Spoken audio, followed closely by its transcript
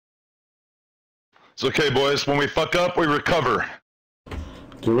It's okay, boys. When we fuck up, we recover.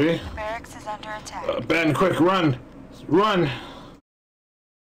 Do we? The barracks is under attack. Ben, quick, run! Run!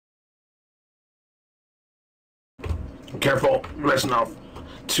 Careful. Listen off.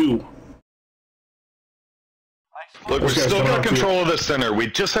 2. Look, we still got control of the center. We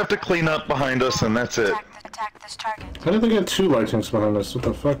just have to clean up behind us, and that's it. Attack this target. How did they get 2 light tanks behind us? What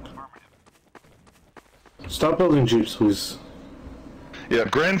the fuck? Stop building jeeps, please. Yeah,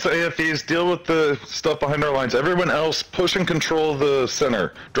 Grants, AFEs, deal with the stuff behind our lines. Everyone else, push and control the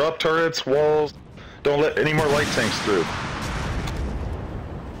center. Drop turrets, walls. Don't let any more light tanks through.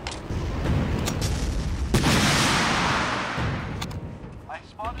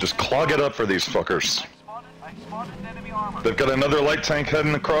 Just clog it up for these fuckers. They've got another light tank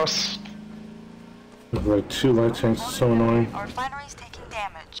heading across. There's like 2 light tanks, so annoying. Our refinery's taking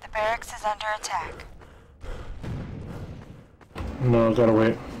damage. The barracks is under attack. No, gotta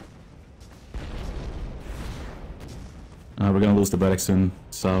wait. We're gonna lose the barracks in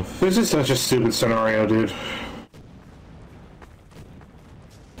south. This is such a stupid scenario, dude.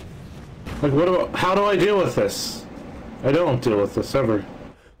 Like, how do I deal with this? I don't deal with this ever.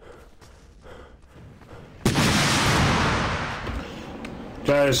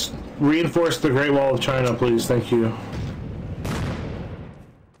 Guys, reinforce the Great Wall of China, please. Thank you.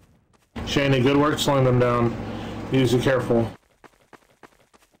 Shaney, good work slowing them down. Use it careful.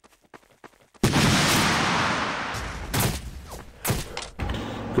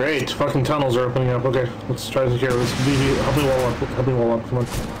 Great, fucking tunnels are opening up. Okay, let's try to secure this. BB, help me wall up. Help me wall up. Come on.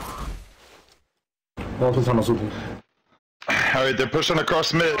 Wall up the tunnels with me. Alright, they're pushing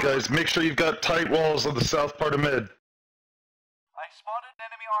across mid, guys. Make sure you've got tight walls on the south part of mid. I spotted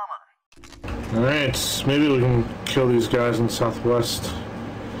enemy armor. Alright, maybe we can kill these guys in southwest.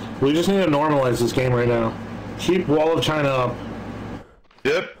 We just need to normalize this game right now. Keep Wall of China up.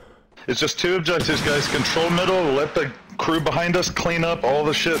 Yep. It's just 2 objectives, guys. Control middle, let the crew behind us clean up all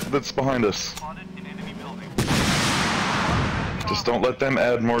the shit that's behind us. Just don't let them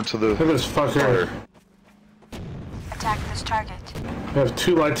add more to the Look at this fucker. fire. Attack this target. We have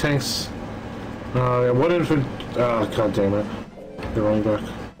 2 light tanks. 1 infant. Oh, god damn it. They're running back.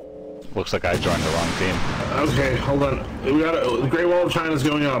 Looks like I joined the wrong team. Okay, hold on. We got the Great Wall of China's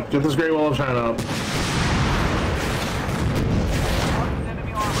going up. Get this Great Wall of China up.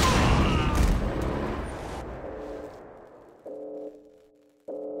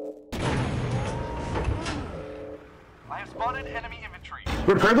 I have spotted enemy infantry.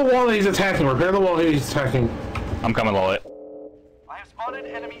 Repair the wall that he's attacking. Repair the wall that he's attacking. I'm coming, Lolly. I have spotted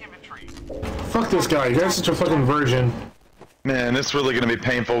enemy infantry. Fuck this guy. You guy's such a fucking virgin. Man, it's really gonna be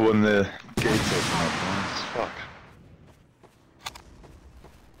painful when the gates open up, guys. Fuck.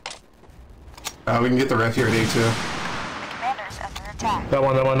 We can get the ref here at A2. The commander's under attack. That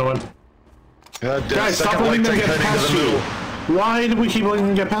one. God damn, Guys, stop second letting light them tank get heading to past the you. middle. Why do we keep letting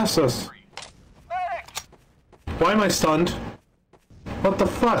them get past us? Why am I stunned? What the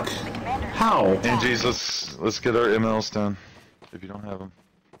fuck? The commander's How? under attack. Angies, let's get our MLs done. If you don't have them.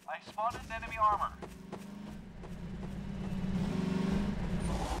 I spotted enemy armor.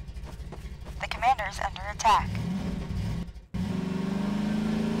 The commander's under attack.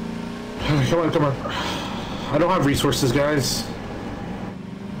 Come on. I don't have resources, guys.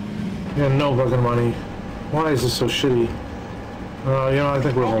 Yeah, no fucking money. Why is this so shitty? You know, I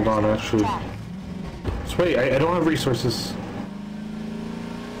think we'll hold on, actually. Just wait, I don't have resources.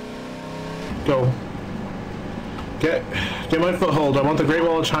 Go. Get my foothold. I want the Great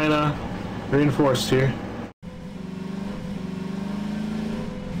Wall of China reinforced here.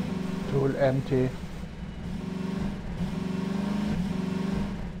 Tool empty.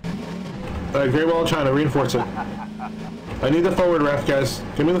 Great Wall of China, reinforce it. I need the forward ref, guys.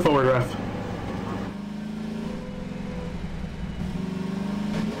 Give me the forward ref.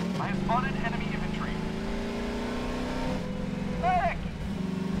 I have spotted enemy infantry. Medic!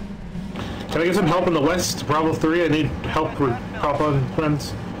 Can I get some help in the west? Bravo 3, I need help with Papa and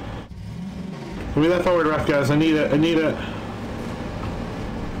friends. Give me that forward ref, guys. I need it.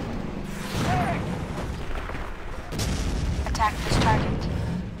 Attack this target.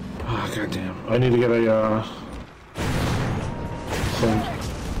 Ah, goddamn. I need to get a, thing.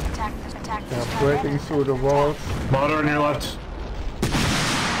 Attack this They're target. breaking through the walls. Monitor on your left.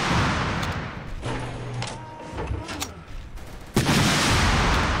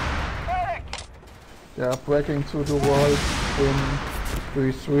 They are breaking through the walls in 3-3.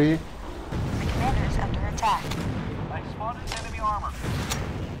 The commander's under attack. I spotted enemy armor.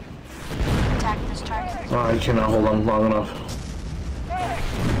 Attack this target. Oh, I cannot hold on long enough.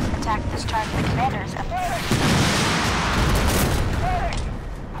 Attack this target. The commander's under attack.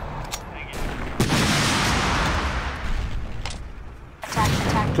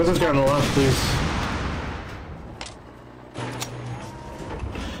 Put this guy on the left, please.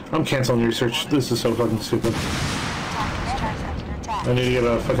 I'm canceling research. This is so fucking stupid. Attack this target under attack. I need to get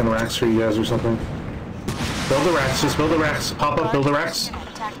a fucking racks for you guys or something. Build the racks. Just build the racks. Pop up, build the racks.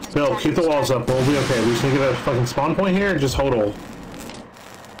 Attack this Bill, target. keep the walls up. We'll be okay. We just need to get a fucking spawn point here and just hold all.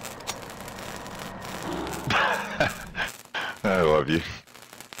 I love you.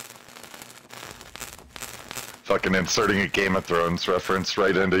 Fucking inserting a Game of Thrones reference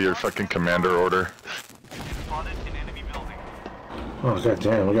right into your fucking commander order. Spotted an enemy building. Oh god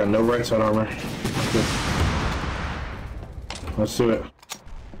damn, we got no right side armor. Good. Let's do it.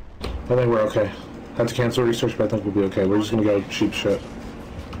 I think we're okay. Had to cancel research, but I think we'll be okay. We're just gonna go cheap shit.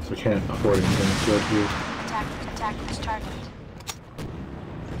 So we can't afford anything good here. Attack this target.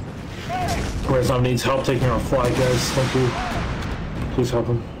 Rezom needs help taking our flag, guys. Thank you. Please help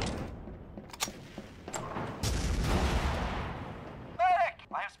him. Medic!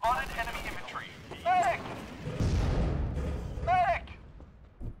 I have spotted enemy infantry. Medic! Medic!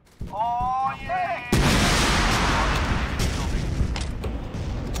 Oh yeah!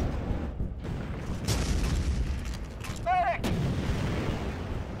 Medic!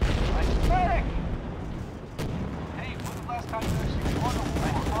 Nice medic! Hey, when's the last time you actually won a war? I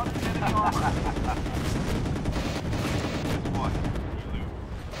spotted enemy armor. What? You lose.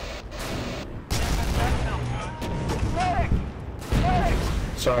 That feels good. Medic! Medic!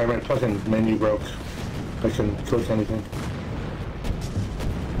 Sorry, my fucking menu broke. I couldn't click anything.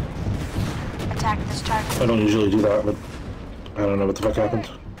 Attack this target. I don't usually do that, but I don't know what the fuck happened.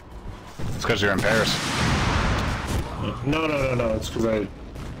 It's because you're in Paris. No. It's because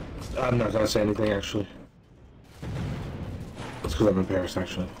I'm not gonna say anything actually. It's because I'm in Paris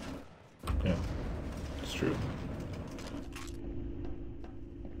actually. Yeah, it's true.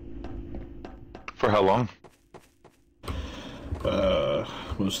 For how long?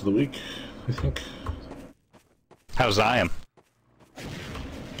 Most of the week, I think. How's Zion? I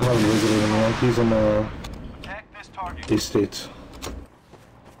haven't visited him yet. He's in Attack this target. these states.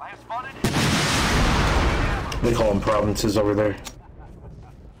 I have spotted enemy. They call them provinces over there.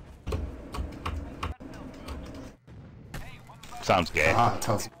 Sounds gay. Yeah,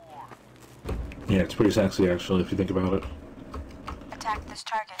 it's pretty sexy actually if you think about it. Attack this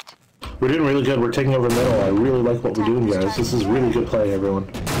target. We're doing really good. We're taking over middle. I really like what we're doing, guys. This is really good play, everyone.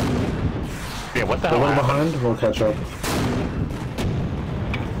 Yeah, what the A hell little happened? behind, we'll catch up.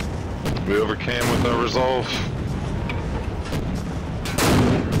 We overcame with no resolve.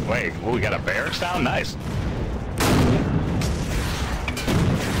 Wait, we got a barracks down? Nice.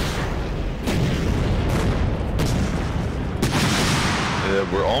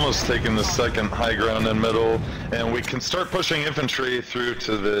 Yeah, we're almost taking the second high ground in middle, and we can start pushing infantry through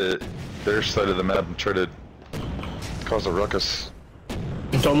to their side of the map and try to cause a ruckus.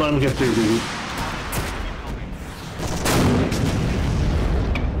 Don't let him get through, dude.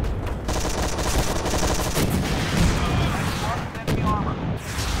 Enemy armor.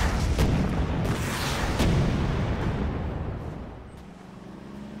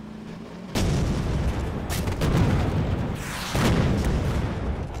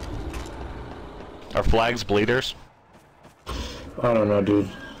 Are flags bleeders? I don't know, dude.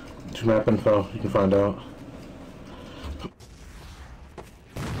 To map info, you can find out.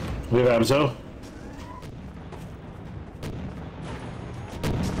 We have Abzo.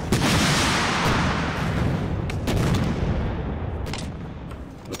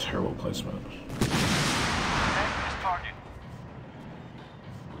 A terrible placement. Attack this target.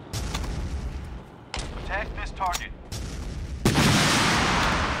 Attack this target.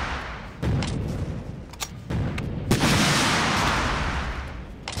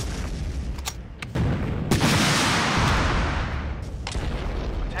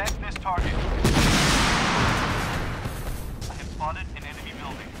 Attack this target. I have spotted an enemy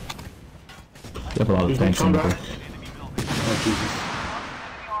building. You have a lot of You can tanks come in back. there. Enemy building. Oh, Jesus.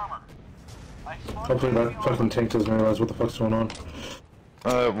 Enemy armor. I spotted Hopefully enemy that fucking tank doesn't realize what the fuck's going on.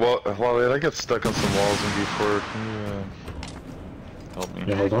 Well, Wally, I get stuck on some walls in B4. Can you, help me?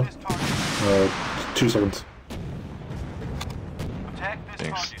 Yeah, hold on. this target. 2 seconds. Attack this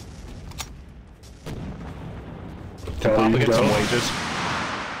Thanks. target. Tally, Papa you get some go. wages.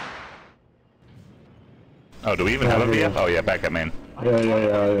 Oh, do we even have a Yeah. BF? Oh yeah, back at main.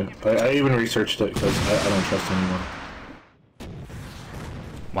 Yeah. I even researched it because I don't trust anyone.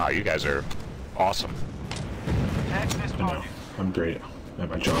 Wow, you guys are awesome. Attack this I know. target. I'm great at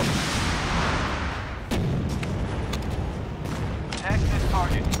my job. Attack this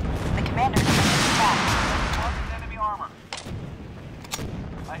target. The commander is under attack. Spotted enemy armor.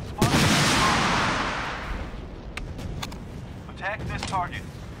 I spotted enemy armor. Attack this target.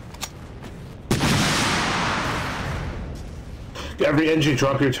 Every NG,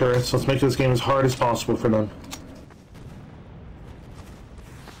 drop your turrets. Let's make this game as hard as possible for them.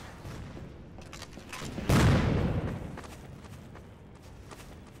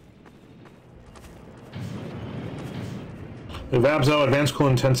 We have Abzo, advance cool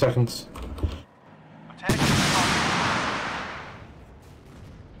in 10 seconds. Attack this target.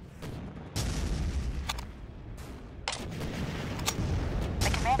 The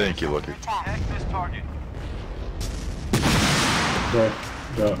commander Thank you, is under Lucky. attack. Attack this target. Right,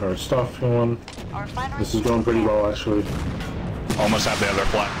 got our stuff going. Our refinery This is going pretty well, actually. Almost have the other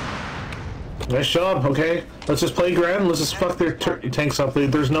flag. Nice job, okay? Let's just play Grand, let's just fuck their tanks up.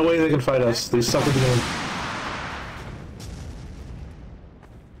 There's no way they can fight us. They suck at the game.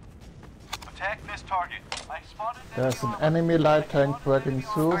 Attack this target. I spotted There's an enemy light tank breaking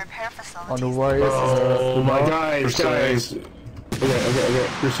through Our repair facility. on the way. Oh my north. guys. Okay.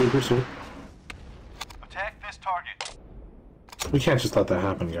 Pursue. Attack this target. We can't just let that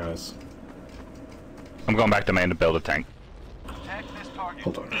happen, guys. I'm going back to main to build a tank. Attack this target.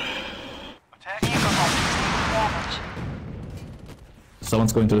 Hold on. Attack Vehicle hatches taking damage.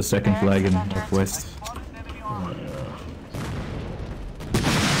 Someone's going to the second flag in northwest. spotted enemy armor.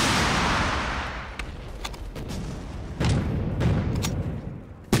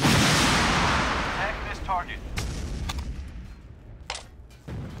 Attack this target.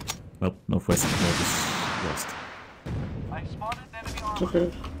 Well, northwest, northeast, west. I spotted enemy It's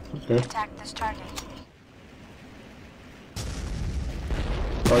armor. okay. Attack this target.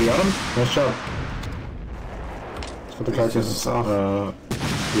 Oh, you got him? Nice job. Let's put the carcasses off.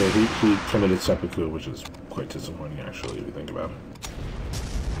 Yeah, he committed seppuku, which is quite disappointing, actually, if you think about it.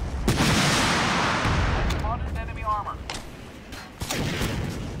 I spotted enemy armor.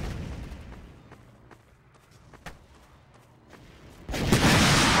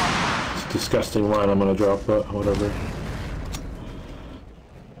 It's a disgusting line I'm gonna drop, but whatever.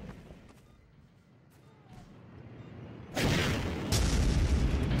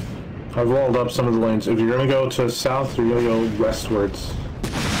 I've walled up some of the lanes. If you're gonna go to south, you're gonna go westwards.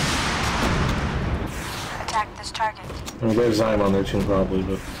 Attack this target. I mean, they have Zyme on their team probably,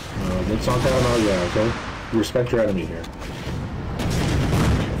 but let's not that out. Yeah, okay. You respect your enemy here.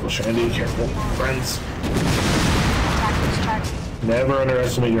 Careful, Shandy. Careful, friends. Attack this target. Never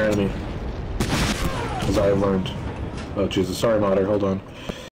underestimate your enemy. As I have learned. Oh, Jesus. Sorry, Mater. Hold on.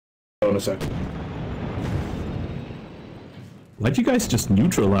 Oh, in a sec. Why'd you guys just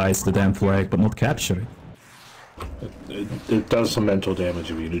neutralize the damn flag but not capture it? It does some mental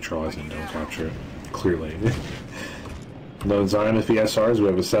damage if you neutralize it and don't capture it. Clearly. No Zion with the SRs, we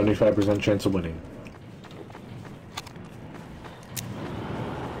have a 75% chance of winning.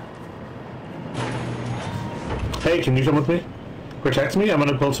 Hey, can you come with me? Protect me? I'm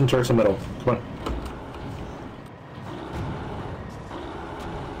gonna build some turrets in the middle. Come on.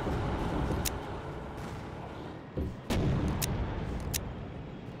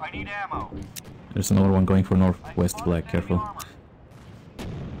 I need ammo. There's another one going for I northwest spotted flag, enemy careful. armor.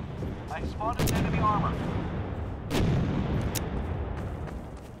 I spotted enemy armor.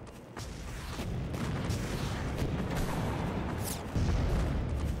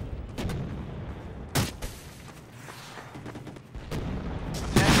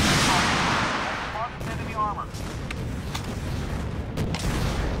 Attack this target. I spotted enemy armor.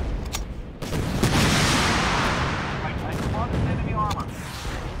 I spotted enemy armor.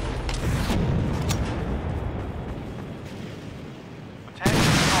 Attack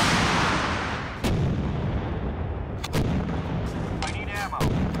this target. I need ammo.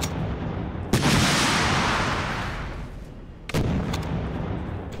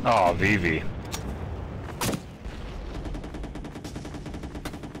 Oh, Vivi.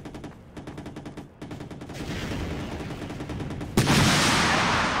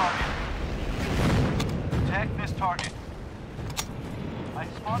 Attack this target. I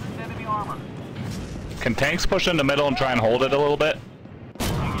spotted enemy armor. Can tanks push in the middle and try and hold it a little bit?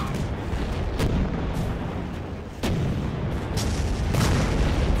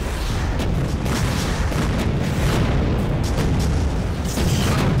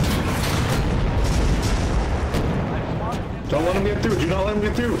 Don't let him get through. Do not let him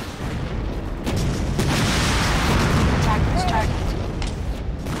get through. Attack this target.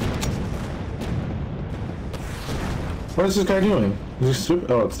 What is this guy doing? Is he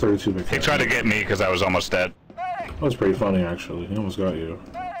stupid? Oh, it's 32 big. He tried to get me because I was almost dead. Medic! That was pretty funny, actually. He almost got you.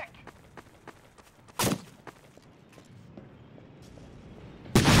 Medic!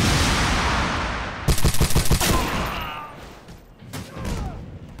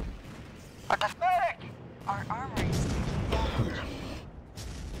 What the f? Medic! Our armory is taking damage.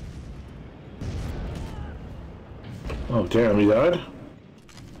 Oh damn, he died?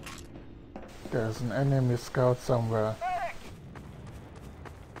 There's an enemy scout somewhere.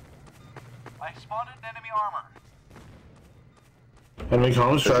 I spotted enemy armor. Enemy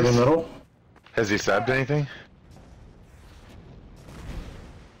comms, dragon middle. Has he stabbed anything?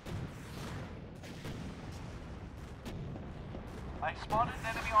 I spotted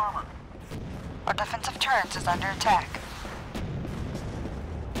enemy armor. Our defensive turret is under attack.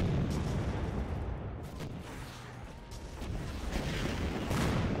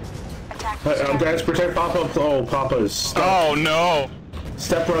 Attack this target. Guys, protect Papa. Oh, Papa is stuck. Oh no!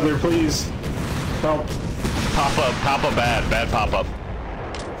 Stepbrother, please. Help. Pop up bad pop up.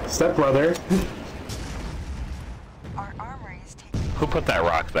 Stepbrother. Our armory is taking. Who put that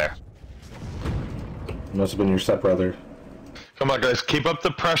rock there? Must have been your stepbrother. Come on, guys, keep up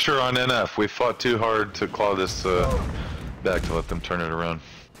the pressure on NF. We fought too hard to claw this back to let them turn it around.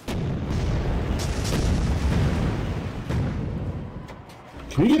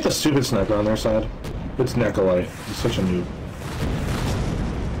 Can you get the stupid sniper on their side? It's Nikolai. He's such a noob.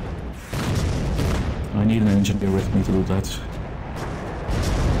 I need an engineer with me to do that.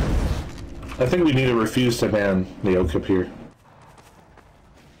 I think we need to refuse to ban the OKIP here.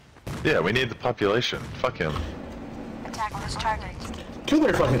 Yeah, we need the population. Fuck him. Attack this target. Kill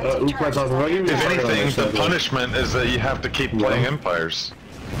their fucking Uprights off. If anything, the punishment is that you have to keep playing Empires.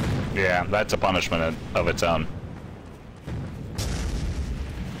 Yeah, that's a punishment of its own.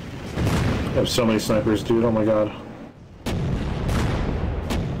 I have so many snipers, dude. Oh my god.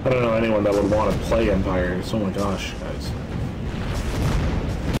 I don't know anyone that would want to play Empires. Oh my gosh, guys.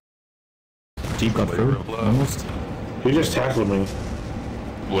 Jeep got through, almost. He just tackled me.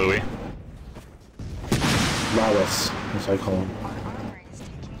 Louis. Lawless, as I call him. Our armory is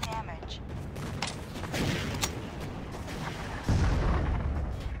taking damage.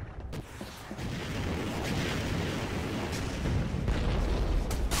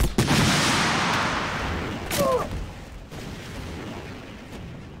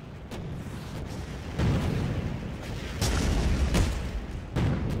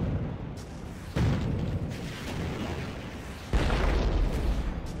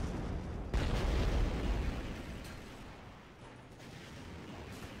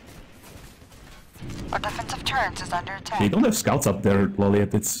 Our defensive turret is under attack. They don't have scouts up there,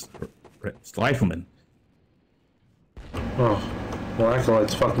 Loliet. It's riflemen. Oh, well,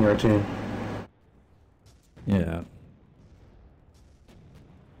 Acolyte's fucking our team. Yeah.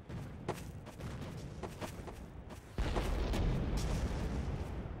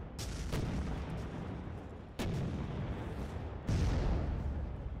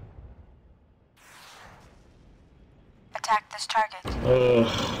 Attack this target.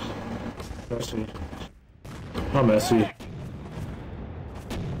 Messy. How messy.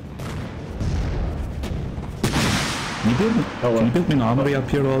 Can you build me an armory up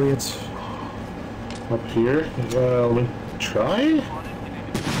here, Loliet? Up here? Let me try?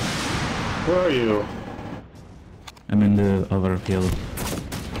 Where are you? I'm in the other hill.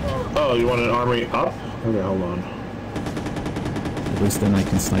 Oh, you want an armory up? Okay, hold on. At least then I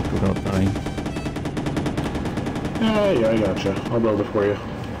can snipe without dying. Yeah, I gotcha. I'll build it for you.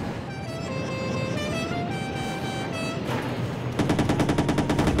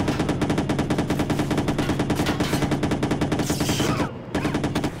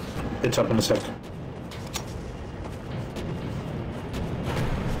 It's up in a sec.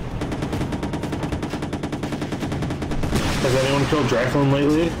 Has anyone killed Draculin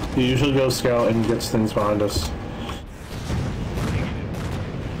lately? He usually goes scout and gets things behind us.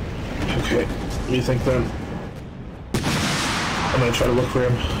 Okay, what do you think then? I'm gonna try to look for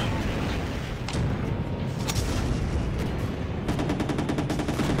him.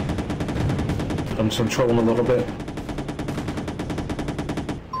 I'm just trolling a little bit.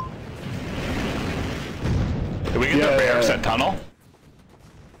 Did we get the bears at tunnel?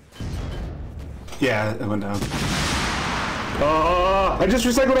 Yeah, it went down. I just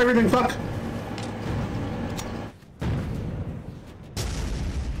recycled everything, fuck!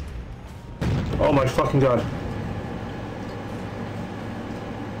 Oh my fucking god.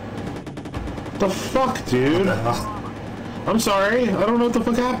 The fuck, dude? I'm sorry, I don't know what the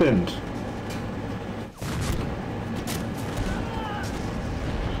fuck happened.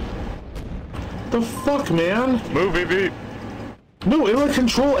 The fuck, man? Move, EV! No, it like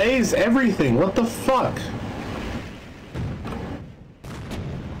Control A's everything. What the fuck?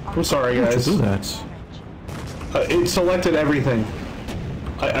 I'm sorry, How guys. to do that? It selected everything.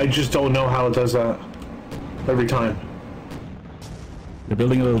 I just don't know how it does that. Every time. They're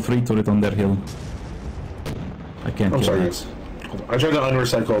building a little 3 turret on their hill. I can't I'm kill sorry, that. guys. I tried to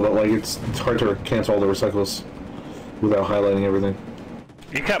unrecycle, but like it's hard to cancel all the recycles. without highlighting everything.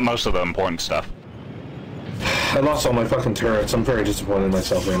 You kept most of the important stuff. I lost all my fucking turrets. I'm very disappointed in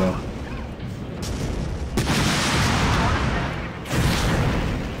myself right now.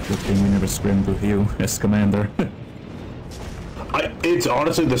 Good thing we never scrimmed with you as commander. It's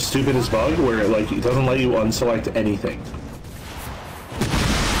honestly the stupidest bug where like it doesn't let you unselect anything.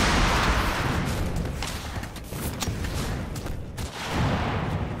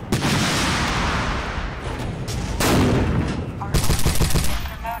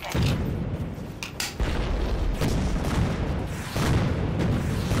 Promoted.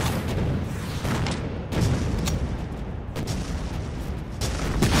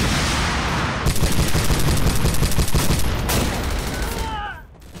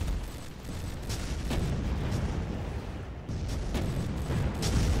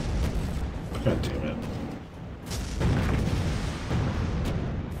 God damn it.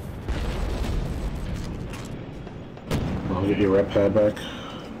 I'll get your rep pad back.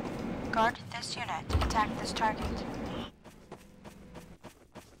 Guard this unit. Attack this target.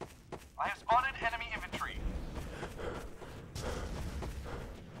 I have spotted enemy infantry.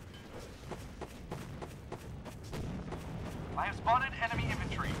 I have spotted enemy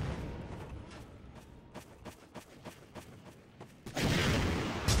infantry.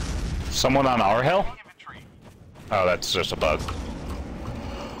 Someone on our hill? Infantry. Oh, that's just a bug.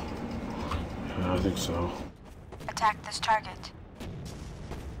 Yeah, I think so. Attack this target.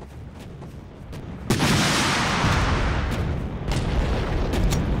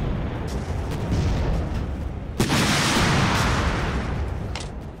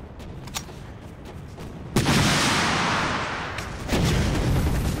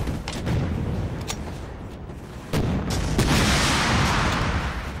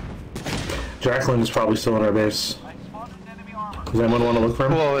 Jacqueline is probably still in our base. I spotted enemy armor. Does anyone want to look for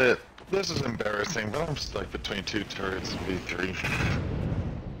him? Well, this is embarrassing, but I'm stuck between two turrets and V3.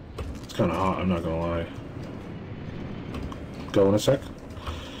 It's kind of hot, I'm not gonna lie. Go in a sec.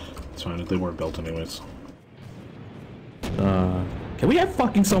 It's fine, they weren't built anyways. Can we have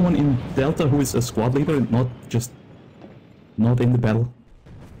fucking someone in Delta who is a squad leader and not in the battle?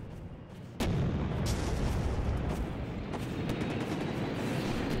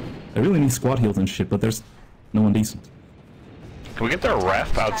 I really need squad heals and shit, but there's no one decent. Can we get their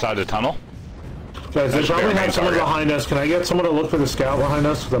ref outside the tunnel? Guys, they That's probably their main have someone target. behind us. Can I get someone to look for the scout behind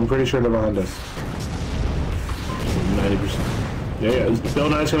us? Because I'm pretty sure they're behind us. 90%. Yeah, Bill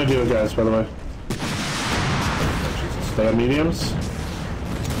Knight's gonna do it, guys, by the way. Jesus. They have mediums?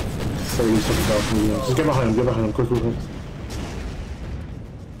 30 seconds off mediums. Just get behind him, quick, quick, quick.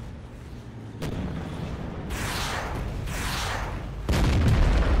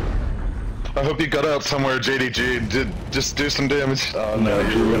 I hope you got out somewhere, JDG. Just do some damage. Oh No, no,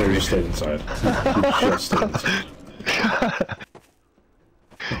 you literally just stayed inside. You just stayed inside.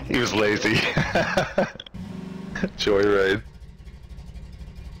 He was lazy. Joyride.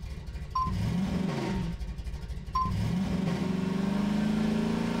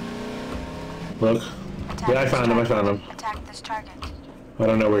 Look. Attack Yeah, I this found him, target. Attack this target. I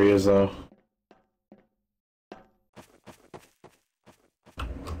don't know where he is, though.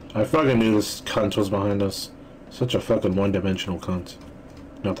 I fucking knew this cunt was behind us. Such a fucking one-dimensional cunt.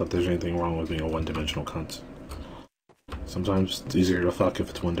 Not that there's anything wrong with being a one-dimensional cunt. Sometimes it's easier to fuck if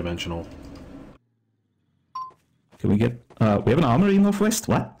it's one-dimensional. Can we get... we have an armory in Northwest?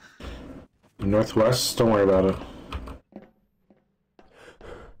 What? Northwest? Don't worry about it.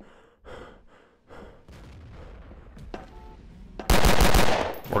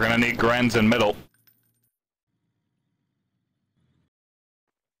 We're gonna need Grens in middle.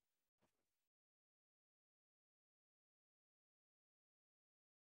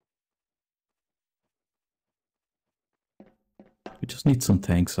 We just need some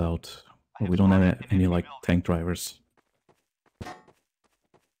tanks out. But we don't have any, like, tank drivers.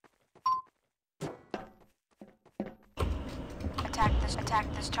 Attack this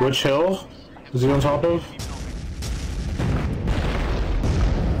target. Which hill is he on top of?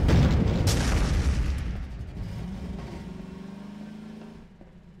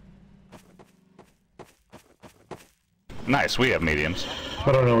 Nice, we have mediums.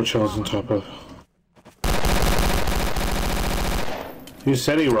 I don't know which hill he's on top of. You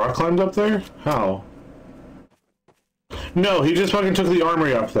said he rock climbed up there? How? No, he just fucking took the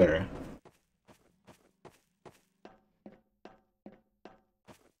armory up there.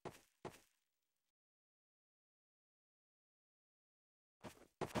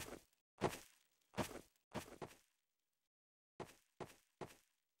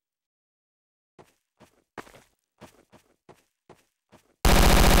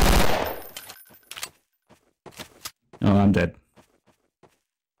 Oh, I'm dead.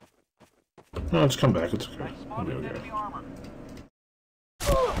 No, just come back. It's okay. We'll be okay. Enemy armor.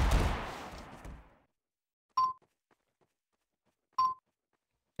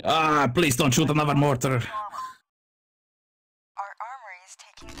 Ah, please don't shoot another mortar. Our armory is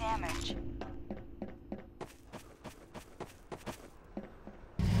taking damage.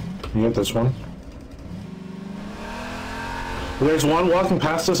 You get this one. There's one walking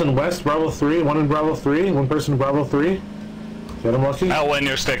past us in West, Bravo 3. One in Bravo 3. One person in Bravo 3. Get him, Lucky. Elwin,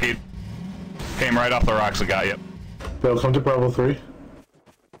 you're sticky. Came right off the rocks and got you. Bill, come to Bravo 3.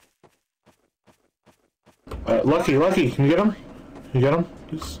 Lucky, can you get him? Can you get him?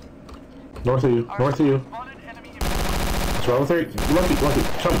 He's north of you. North of you. Spotted enemy infantry. It's Bravo 3. Lucky,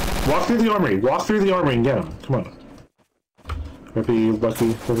 come. Walk through the armory. Walk through the armory and get him. Come on. Rippy, Lucky,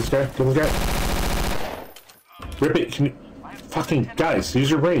 get this guy. Get this guy. Rippy, can you... Fucking guys, use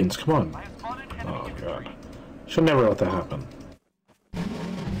your brains. Come on. I have spotted enemy Oh infantry. god. Should never let that happen.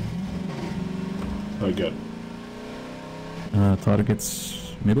 Oh, good.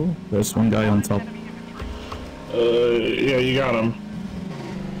 Targets middle. There's one guy on top. Enemy infantry. Yeah, you got him.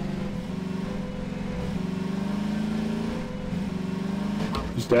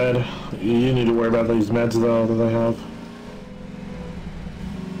 He's dead. You need to worry about these meds though that they have.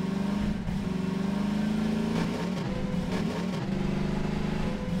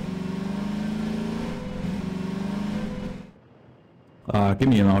 Give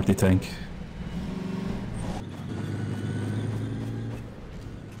me an arty tank.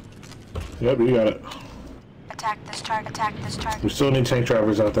 Yep, you got it. Attack this target. Attack this We target. still need tank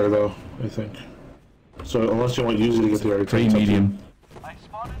drivers out there though, I think. So unless you want Uzi to get the arty Free tank. medium. I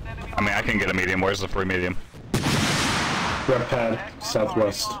spotted enemy I mean, I can get a medium. Where's the free medium? Rep pad,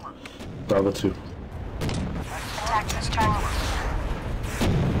 southwest. Bravo 2. Attack this target.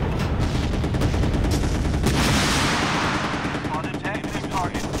 spotted tag this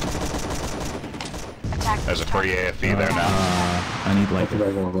target. Attack There's this a free target. AFE there now. I need like Come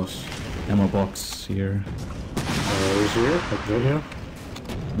back one of us. ammo box here. Where's here? Up good here?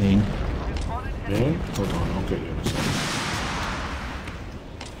 Main. Spotted Man? Hold on, I'll get you in a second.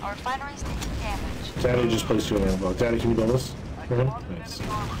 Our refinery is taking damage. Daddy just placed you in the ammo. Daddy, can you build this for him? Nice.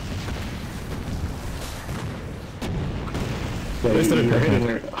 enemy armor. Yeah, Where's the you're rep hitting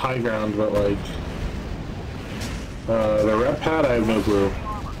pad? their high ground, but like... the rep pad, I have no clue.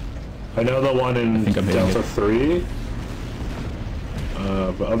 I know the one in think I'm hitting Delta it. 3.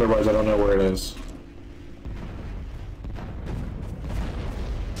 But otherwise I don't know where it is.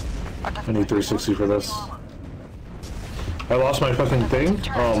 I need 360 for this. I lost my fucking thing?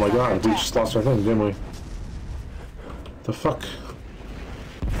 Oh my god, we just lost our thing, didn't we? The fuck?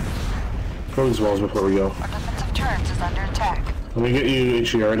 Throw these walls before we go. Our defensive turret is under attack. Let me get you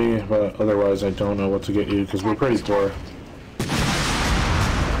HERD, but otherwise I don't know what to get you, because we're pretty poor.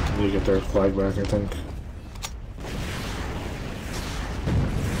 Need to get their flag back, I think.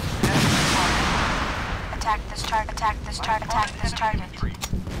 Attack this target. Attack this target. Attack this target.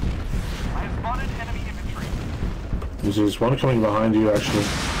 I have spotted enemy infantry. There's one coming behind you, actually.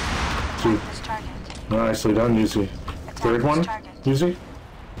 Two. Attack this target. Nicely done, Yuzi. Third one, Yuzi?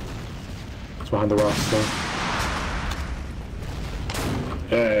 It's behind the rocks, though.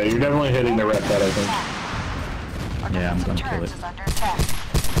 Yeah, you're definitely hitting the red pad, I think. Our Yeah, I'm defensive gonna kill turret it. is under attack.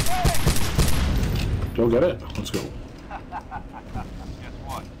 Go get it. Let's go. Guess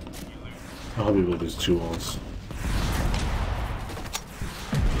what? You lose. I'll help you build these 2 walls.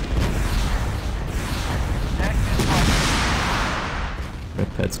 Tag this target. Red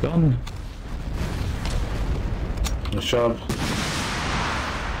pad's gone. Nice job.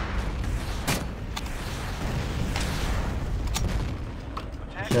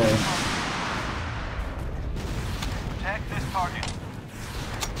 Tag Okay. this target. Tag this target.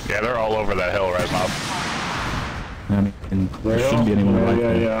 Yeah, they're all over that hill, Reznov. I mean, there There shouldn't be anyone right yeah,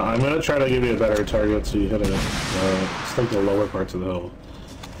 there. yeah. I'm gonna try to give you a better target so you hit it. It's like the lower parts of the hill.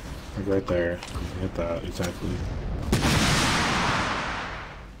 Like right there. Hit that, exactly.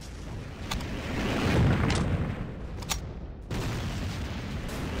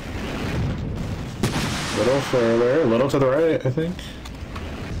 Little further, a little to the right, I think.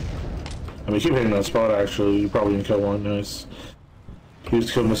 I mean, keep hitting that spot, actually. You probably can kill one, nice. You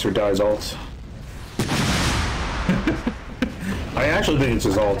just killed Mr. Dye's ult. I actually think it's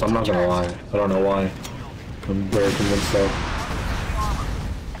his ult, I'm not gonna lie. I don't know why. I'm very convinced though.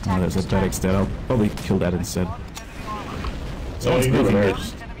 Oh, there's a barracks there. I'll probably kill that instead. Oh, you go moving there. Enemy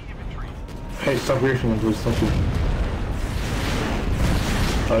infantry. Hey, stop griefing them, please, thank you.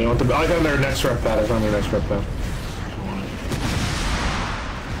 Oh, you want the... I found their next rep pad, I found their next rep pad.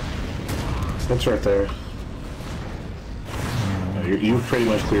 It's right there. you've pretty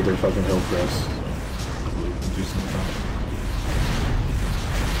much cleared their fucking hill, Chris. Do something.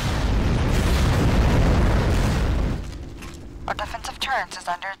 Our defensive turret is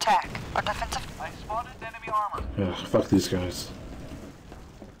under attack. Our defensive... I spotted enemy armor. Yeah, fuck these guys.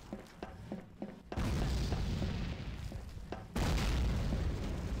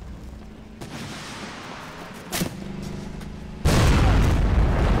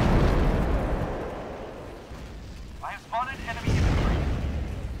 I have spotted enemy infantry.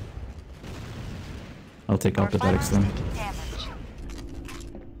 I'll take Our out the fighter barracks is then. taking damage.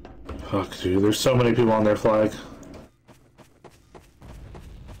 Fuck, dude. There's so many people on their flag.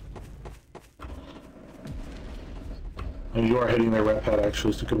 And you are hitting their red pad,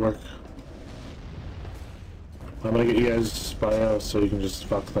 actually, so good work. I'm gonna get you guys bio so you can just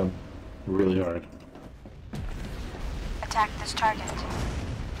fuck them really hard. Attack this target.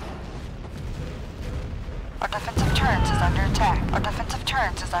 Our defensive turret is under attack. Our defensive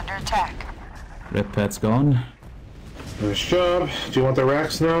turret is under attack. Red pad's gone. Nice job. Do you want the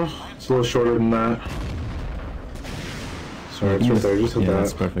racks now? It's a little shorter than that. Sorry, it's right there. Just hit Yeah, that.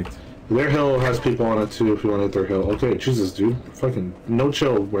 that's perfect. Their hill has people on it too if you want to hit their hill. Okay, Jesus, dude. Fucking no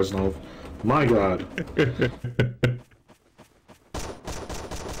chill, Reznov. My god.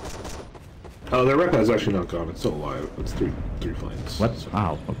 Oh, their rep pad's actually not gone. It's still alive. It's three flames. What? So-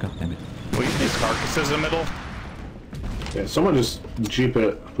 Ow. Oh, god damn it. We get these carcasses in the middle. Yeah, someone just jeep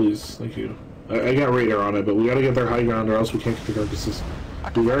it, please. Thank you. I got radar on it, but we gotta get their high ground or else we can't get the carcasses.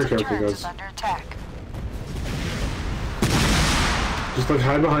 Our Be very defensive careful, turret guys. is under attack. Just like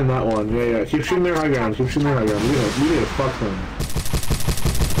hide behind that one. Yeah, yeah. Keep shooting their high ground. Keep shooting their high ground. We need to fuck them.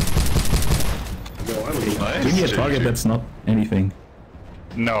 Go, I don't know. Give me a target that's not anything.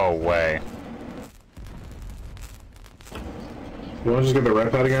 No way. You want to just get the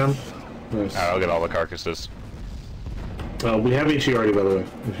red pad again? Nice. Alright, I'll get all the carcasses. We have HE already, by the way,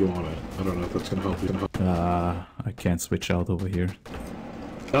 if you want it. I don't know if that's gonna help you. I can't switch out over here.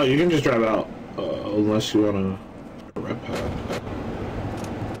 Oh, you can just drive out, unless you want a red pad.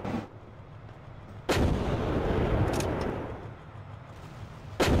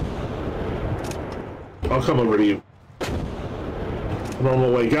 I'll come over to you.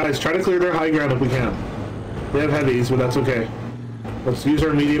 Normal way. Guys, try to clear their high ground if we can. We have heavies, but that's okay. Let's use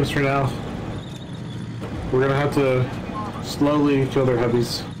our mediums for now. We're gonna have to slowly kill their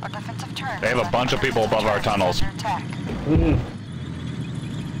heavies. Our defensive turret They have is a bunch of people above our tunnels. under attack.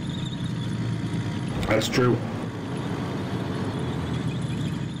 That's true.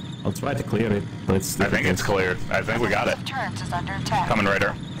 I'll try to clear it, but it's I think it's cleared. I think we got it. Defensive turret is under attack. Coming,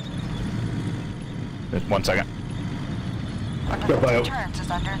 Raider. 1 second. Our Go, bio. defensive turret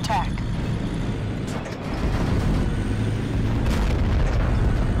is under attack.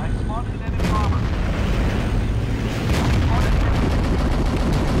 I spotted enemy armor.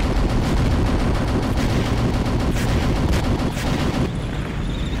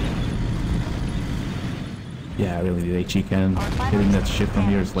 Yeah, I really need HE cannon. Hitting that shit from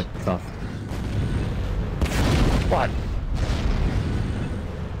here is like tough. What?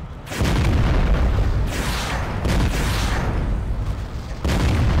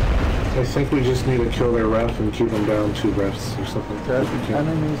 I think we just need to kill their ref and keep them down 2 refs or something like that. There's We an can't.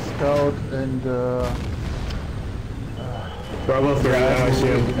 enemy scout and Bravo 30, yeah, I see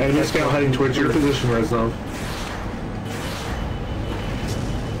him. Enemy scout heading towards your position, Reznov.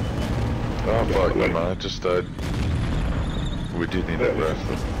 Oh fuck, never mind. I just died. We do need that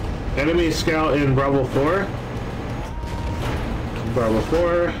rest. Enemy scout in Bravo 4. Bravo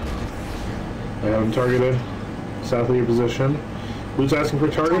 4. I have him targeted. South of your position. Who's asking for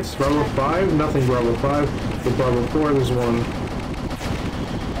targets? Bravo 5? Nothing Bravo 5. But Bravo 4, there's one.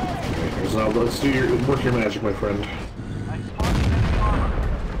 Okay, here's now. Let's do your work your magic, my friend. I spotted enemy armor.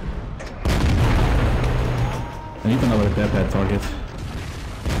 I need another bad target.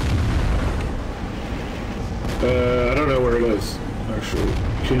 I don't know where it is, actually.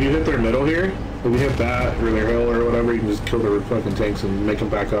 Can you hit their middle here? If you hit that, or their hill, or whatever, you can just kill their fucking tanks and make them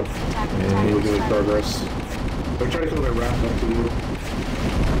back up. And we can make progress. They're trying to kill their raft up to you.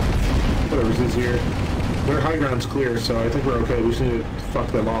 Whatever's easier. Their high ground's clear, so I think we're okay. We just need to fuck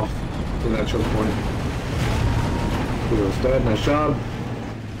them off to that choke point. Hero's dead, nice job.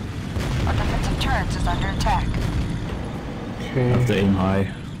 Our defensive turret is under attack. I have to Okay. aim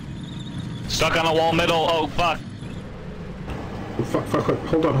high. Stuck on the wall middle. Oh, fuck. Fuck.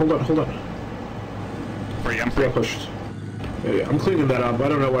 Hold on. Free, I'm Yeah, free. pushed. Yeah, I'm cleaning that up. I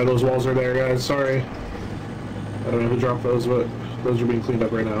don't know why those walls are there, guys. Sorry. I don't know who dropped those, but those are being cleaned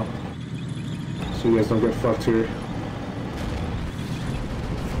up right now. So you guys don't get fucked here.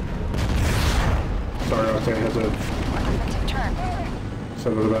 Sorry, Octane, I had to Our defensive turn.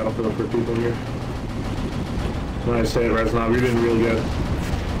 Send to the battlefield for people here. Nice hit, Reznov. You're doing really good.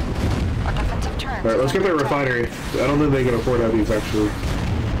 Our defensive turn. Alright, let's get their refinery. I don't think they can afford that these actually.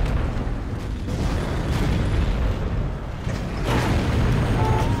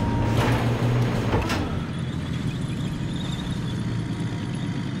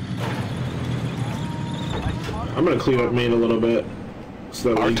 I'm gonna clean up main a little bit. So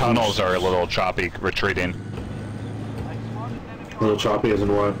that Our we can tunnels are a little choppy, retreating. a little choppy as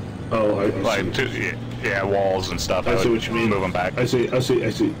in what? Oh, I Like, see. yeah, walls and stuff. I see what you mean. Move them back. I see.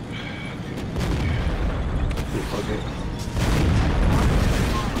 Okay.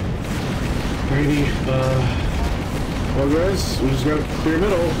 Alrighty, well guys, we just gotta clear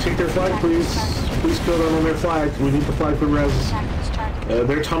middle. Take their flag, please. Please kill them on their flag. We need the flag for res. Attack this target.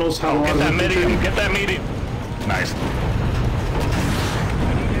 Their tunnels have a lot Get of that infantry. medium, get that medium. Nice.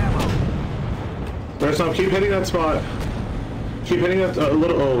 Reznov, keep hitting that spot. Keep hitting that a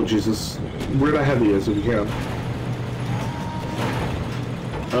little. Oh Jesus, where that heavy is if you can.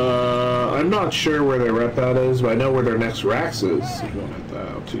 I'm not sure where their rep at is, but I know where their next racks is. If you want to hit that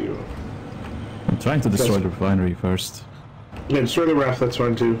up to you. I'm trying to destroy the refinery first. Yeah, destroy the ref. That's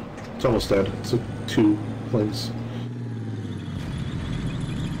fine too. It's almost dead. It's like 2 planes.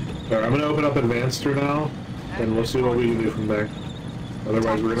 Alright, I'm gonna open up advanced for now, and we'll see what we can do from there.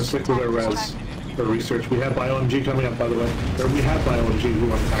 Otherwise, we're gonna stick with our res. For research. We have BioMG coming up, by the way. Or we have BioMG who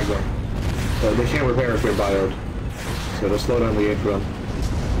want to tag them. They can't repair if they're bioed. So it'll slow down the game for them.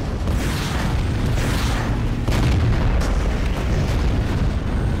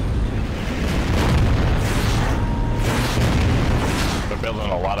 They're building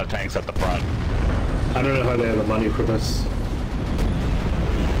a lot of tanks at the front. I don't know how they have the money for this.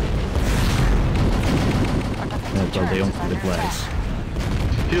 Our defensive Well, turn they is own the under flags.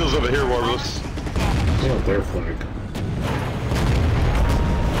 attack. Heels over here, Warbless. They want their flag.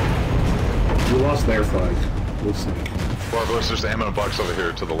 We lost their flag. Looks like. Warbless, there's the ammo box over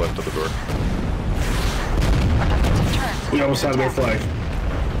here to the left of the door. Our defensive turn is We almost have under their attack. flag.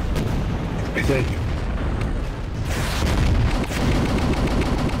 I think.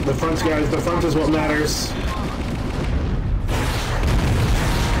 The front, guys. The front is what matters.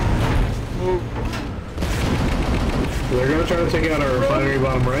 They're gonna try to take out our refinery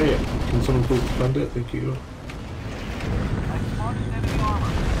bottom right. Can someone please defend it? Thank you.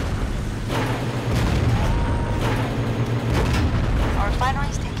 Our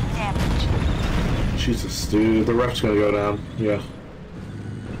refinery's taking damage. Jesus, dude. The ref's gonna go down. Yeah.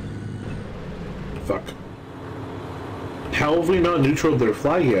 Fuck. How have we not neutraled their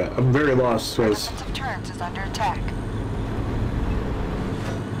flag yet? I'm very lost, Our guys. defensive turns is under attack.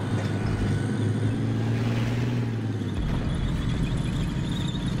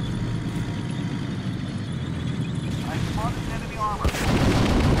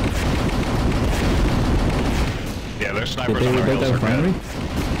 Yeah, there's Did snipers they on the rebuild hills. their refinery?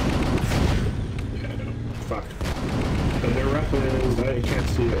 Yeah, I know. Fuck. And their ref is... I can't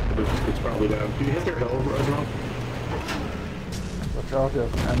see it, but it's probably down. Can you hit their hill as well? Watch out,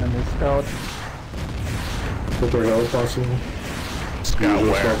 there's enemy scout. Hit their hill if possible. Scout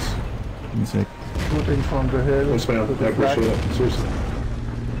Usual where? spots. One sec. Shooting from the hill. Yes, ma'am. to the I appreciate flag. it. Seriously.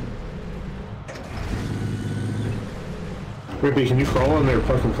 Rippy, can you crawl on their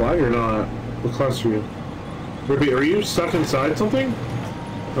fucking flag or not? What class are you? Rippy, are you stuck inside something?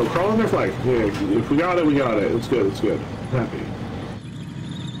 No, crawl on their flag. Yeah, if we got it, we got it. It's good, it's good. I'm happy.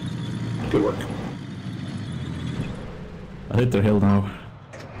 Good work. I hit their hill now.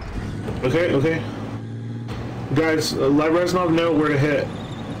 Okay, okay. Guys, let Reznov know where to hit.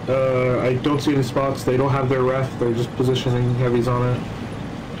 I don't see any spots. They don't have their ref. They're just positioning heavies on it.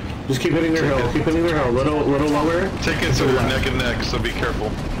 Just keep hitting their hill. Keep hitting their hill. Little lower. Tickets are neck and neck, so be careful.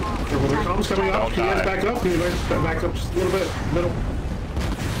 Careful, their comms coming up. Can you guys back up? Can you guys back up just a little bit? Middle.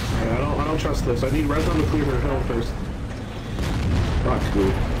 Yeah, I don't trust this. I need Reznov to clear their hill first. Fuck,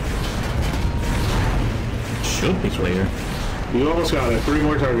 dude. Should be clear. You almost got it. 3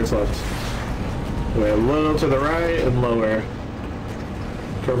 more targets left. Okay, a little to the right and lower.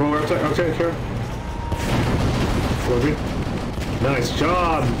 Careful, okay, careful. Flippy. Nice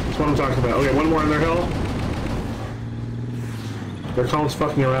job! That's what I'm talking about. Okay, one more on their hill. Their column's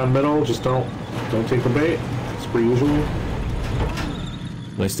fucking around middle, just don't take the bait. It's per usual.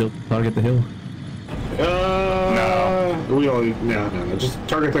 Do I still target the hill? No. We only, no. Just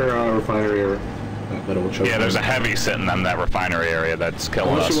target their refinery or that middle choke. Yeah, there's a heavy sitting in that refinery area that's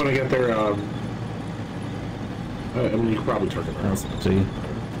killing Unless us. you want to get their, I mean, you could probably target their I'll house. see.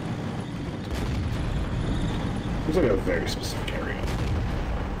 Looks like a very specific area.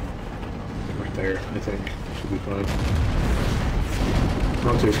 Right there, I think. Should be fine.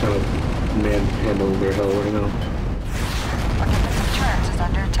 Frontier's kind of manhandling their hell right now. Our defensive turrets is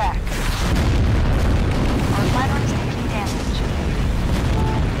under attack. Our refinery is taking damage.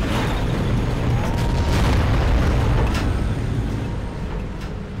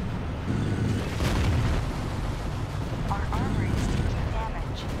 Our armory is taking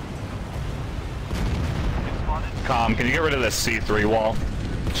damage. Com, can you get rid of this C3 wall?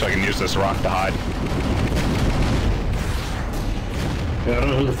 So I can use this rock to hide. Yeah, I don't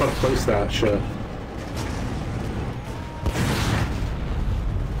know who the fuck placed that shit.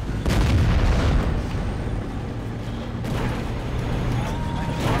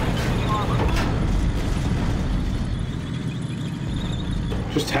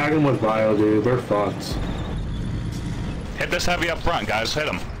 Just tag them with bio, dude. They're fucked. Hit this heavy up front, guys. Hit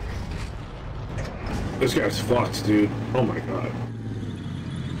him. This guy's fucked, dude. Oh my god.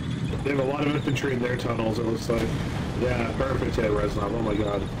 They have a lot of infantry in their tunnels, it looks like. Yeah, perfect hit, Reznov. Oh my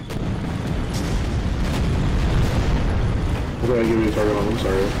god. What did I give you a target on? I'm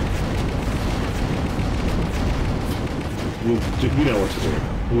sorry. You know what to do.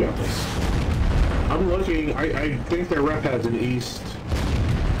 You got this. I'm looking. I think their rep pad's in east.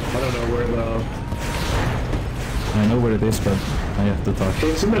 I don't know where though. I know where it is, but I have to talk.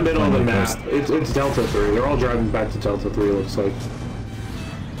 It's in the middle of the map. First. It's Delta 3. They're all driving back to Delta 3, it looks like.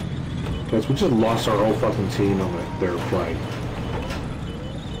 Guys, we just lost our whole fucking team on their flag.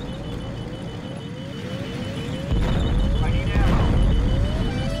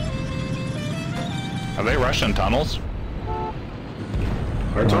 Are they Russian tunnels?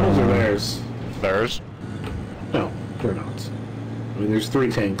 Our tunnels are theirs. Theirs? No, they're not. I mean, there's 3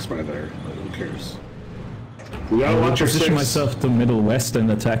 tanks by there. Who cares? We gotta I will watch our position 6. myself to middle west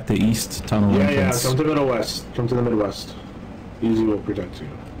and attack the east tunnel Yeah, entrance. come to middle west. Come to the Midwest. Easy will protect you.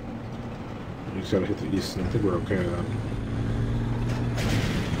 You just gotta hit the east, and I think we're okay with that.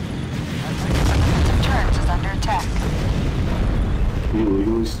 Our defensive turrets is under attack. You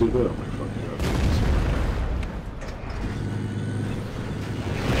legally stupid? Oh my fucking god.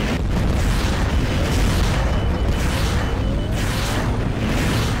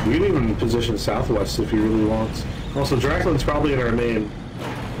 You can even position southwest if you really want. Also, Draken's probably in our main,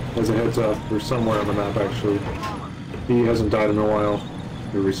 as a heads up, or somewhere on the map actually. He hasn't died in a while.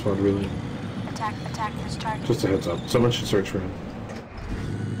 He respawned really. Attack this target. Just a heads up. Someone should search for him.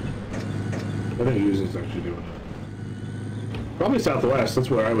 I think Uzi's actually doing it. Probably southwest, that's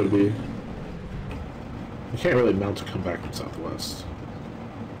where I would be. You can't really mount to come back from southwest.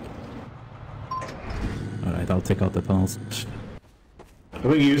 Alright, I'll take out the tunnels. I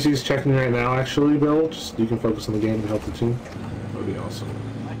think Uzi's checking right now actually, Bill. Just you can focus on the game and help the team. That would be awesome.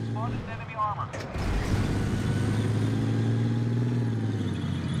 I spotted enemy armor.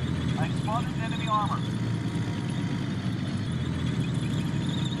 I spotted enemy armor.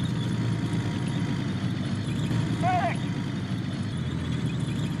 Medic!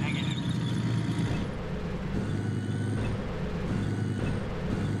 Negative.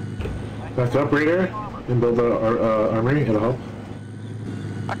 Back up, Raider, and build the armory. It'll help.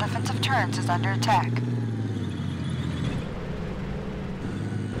 Our defensive turrets is under attack.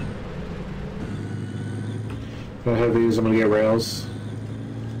 I have these. I'm gonna get rails.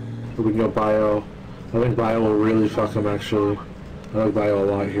 Or we can go bio. I think bio will really fuck them actually. I like bio a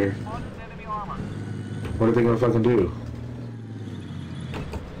lot here. Spotted enemy armor. What are they gonna fucking do?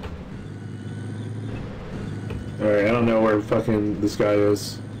 Alright, I don't know where fucking this guy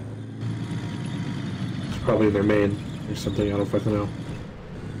is. He's probably in their main or something, I don't fucking know.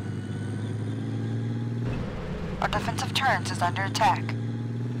 Our defensive turrets is under attack.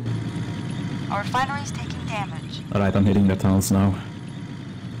 Our refinery is taking damage. Alright, I'm hitting the tunnels now.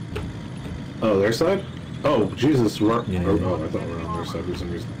 Oh, their side? Oh, Jesus, we're... Yeah, oh, yeah. oh, I thought we were on their side for some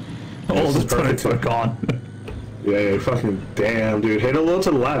reason. All This the is perfect turrets are time. gone. Yeah, fucking damn, dude. Hit a little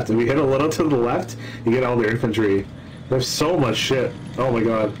to the left. If you hit a little to the left, you get all their infantry. There's so much shit. Oh my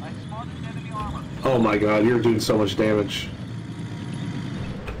god. I spotted enemy armor. Oh my god, you're doing so much damage.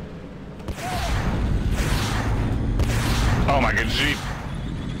 Oh my god, jeep.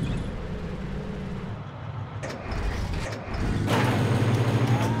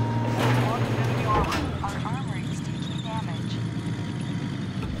 Our armory is taking damage.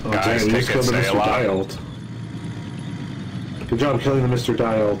 Oh Guys, damn, you take just it, killed the stay Mr. alive. Dialed. Good job killing the Mr.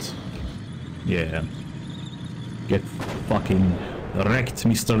 Dialed. Yeah. Get fucking wrecked,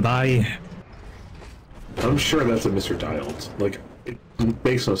 Mr. Die. I'm sure that's a Mr. Dialed. Like, it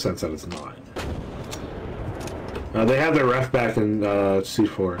makes no sense that it's not. They have their ref back in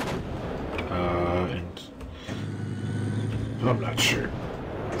C4. And I'm not sure.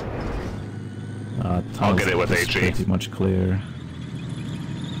 I'll get it with It's HE. pretty much clear.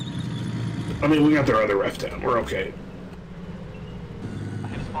 I mean, we got their other ref down. We're okay. I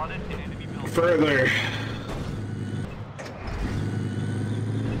have spotted an enemy building. Further.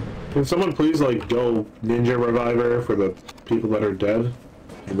 Can someone please, like, go Ninja Reviver for the people that are dead?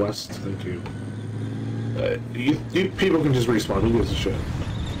 West, thank you. You people can just respawn. Who gives a shit?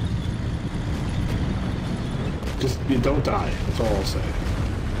 Just, you don't die. That's all I'll say.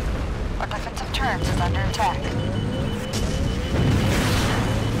 Our defensive turret is under attack.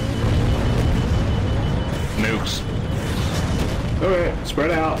 Nukes. Okay,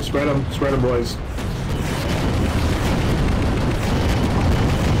 spread out. Spread them, boys.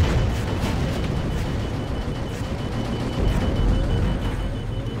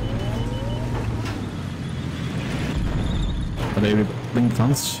 Are they being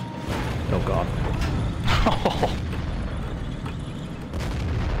guns? Oh god.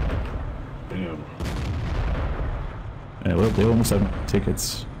 Damn. Yeah, well, they almost have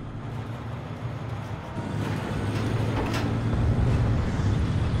tickets.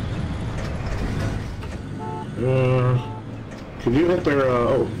 Can you hit their,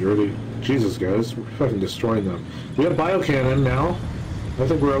 oh, you already, Jesus guys, we're fucking destroying them. We have biocannon now. I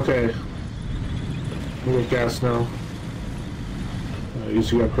think we're okay. We have gas now.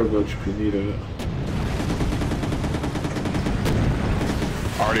 Use your privilege if you need it.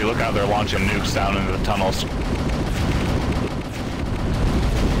 Already look out, they're launching nukes down into the tunnels.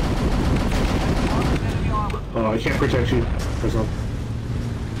 Oh, I can't protect you. Prison.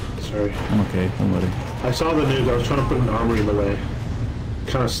 Sorry. I'm okay, don't worry. I saw the nuke, I was trying to put an armory in the way.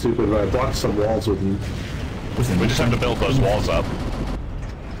 Kind of stupid, but I blocked some walls with you. We just have to build those walls up.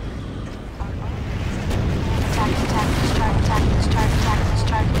 Attack this target, attack this target, attack this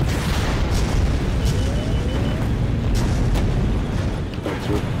target. Back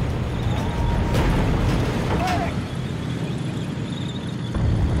to it.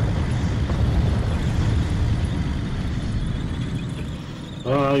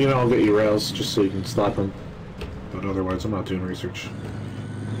 You know, I'll get you rails just so you can stop them. But otherwise, I'm not doing research.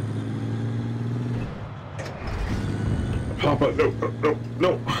 Pop up! No! No!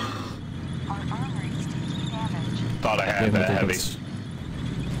 No! Our armory is taking damage. Thought I had that heavy.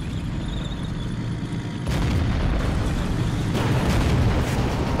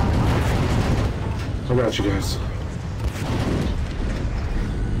 I got you guys.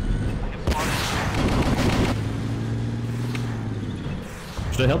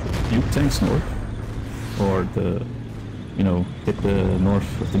 Should I help nuke tanks north? Or the, you know, hit the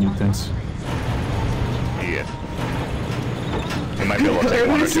north of the nuke tanks? Yeah. We might be able to take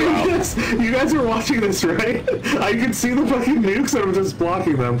one or two out. This? You guys are watching this, right? I can see the fucking nukes and I'm just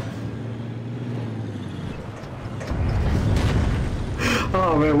blocking them.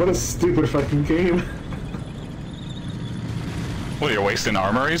 Oh man, what a stupid fucking game. What, you're wasting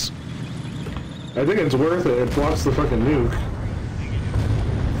armories? I think it's worth it. It blocks the fucking nuke.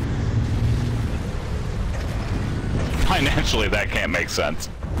 Financially, that can't make sense.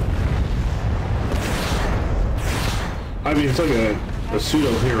 I mean, it's like a pseudo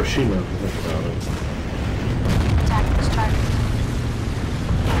Hiroshima if you think about it. Attack this target.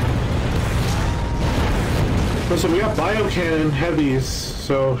 Listen, we got biocannon heavies,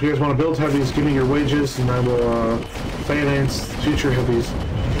 so if you guys want to build heavies, give me your wages and I will finance future heavies.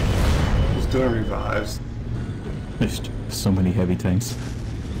 Just doing revives. There's so many heavy tanks.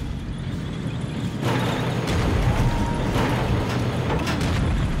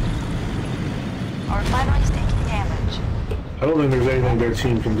 Our refinery is taking damage. I don't think there's anything their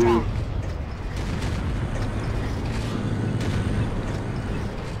team can do.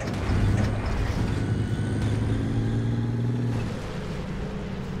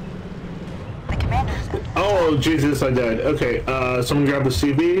 The commander's in. Oh, Jesus, I died. Okay, someone grab the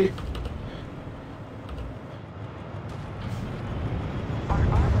CV. Our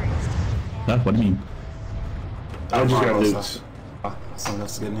armory is taking damage. Ah, what do you mean? I just got Marvelous. nukes. Someone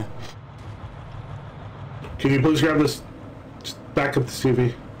else is getting you. Can you please grab this? Just back up the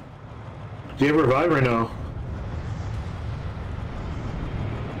CV. Do you have revive right now?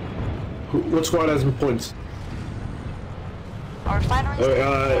 What squad has points? Our refinery is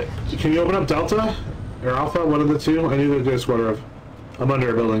taking Can you open up Delta? Or Alpha? One of the two? I need to get a squad rev. I'm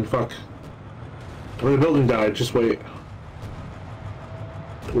under a building. Fuck. I mean, the building died. Just wait.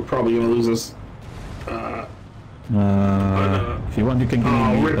 We're probably gonna lose this. If you want, you can give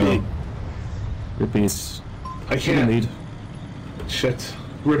me Rippy. Rippy's I can't. lead. Shit.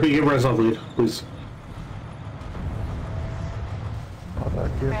 Rippy, give Reznov lead, please.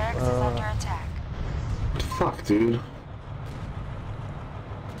 barracks is under attack. Fuck, dude.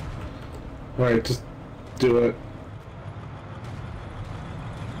 Alright, just do it.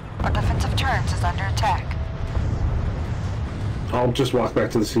 Our defensive turrets is under attack. I'll just walk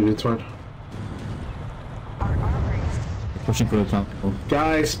back to the seat, it's fine. Our armories. Pushing for the top. Oh,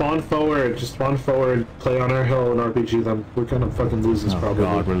 Guys, spawn forward. Just spawn forward. Play on our hill and RPG them. We're gonna fucking lose this probably.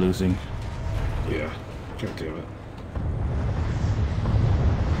 God, we're losing. Yeah. God damn it.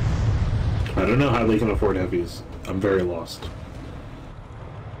 I don't know how they can afford heavies. I'm very lost.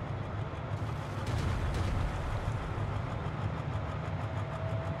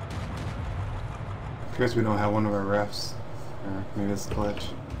 I guess we don't have one of our refs. Or maybe it's a glitch.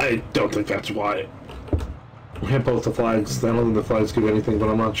 I don't think that's why. We hit both the flags. I don't think the flags give anything, but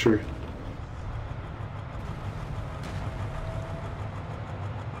I'm not sure.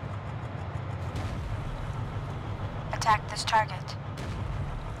 Attack this target.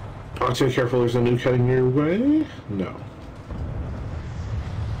 Oxy, careful, there's a nuke heading your way? No.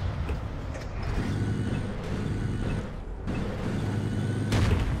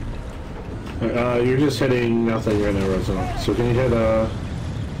 You're just hitting nothing right now, Rosanna. So can you hit,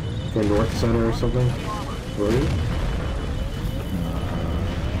 for north center or something? Where are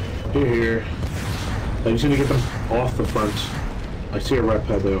you? You're here. I just need to get them off the front. I see a rep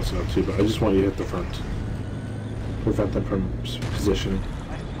pad they also have too, but I just want you to hit the front. Prevent them from positioning.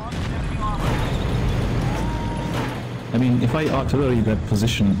 I mean, if I artillery that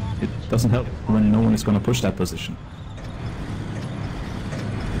position, it doesn't help when no one is going to push that position.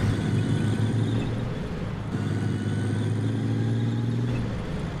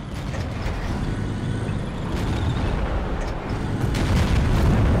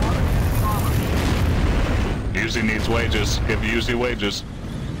 Uzi needs wages. Give Uzi wages.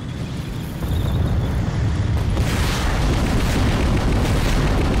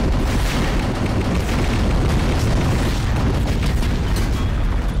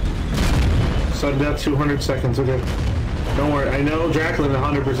 Sudden death, 200 seconds, okay. Don't worry, I know Jacqueline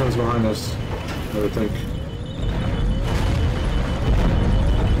 100% is behind us, I would think.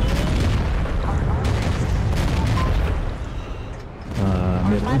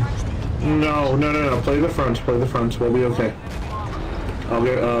 No, play the front, we'll be okay. I'll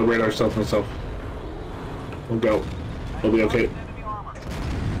get radar stealth myself. We'll go. We'll be okay.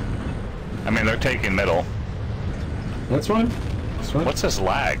 I mean, they're taking middle. That's fine. That's fine. What's this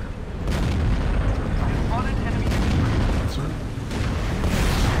lag? That's fine.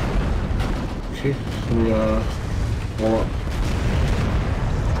 Okay, let me, roll up.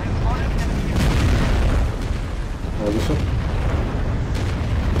 Roll this up.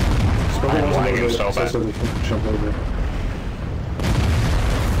 I'm lagging so bad. So they can jump over.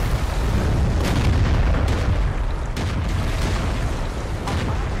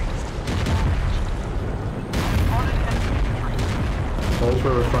 Hold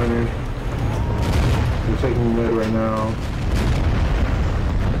for refinery. We're taking mid right now.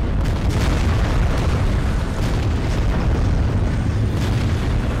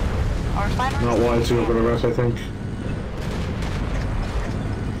 Not wide to go for the rest, I think.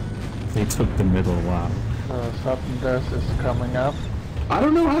 They took the middle, wow. Sudden death is coming up. I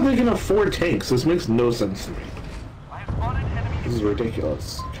don't know how they can afford tanks. This makes no sense to me. This is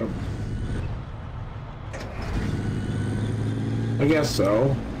ridiculous. Come. I guess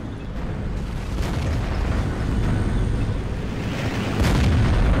so.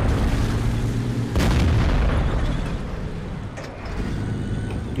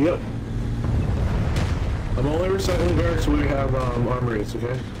 Yep. I'm only recycling barracks so we have armories,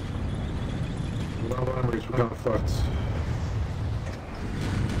 okay? Without armories, we're kind of fucked.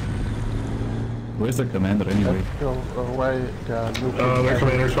 Where's the commander anyway? Let's go away. Their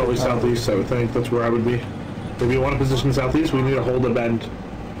commander's probably southeast, I would think. That's where I would be. If you want to position southeast, we need to hold a bend.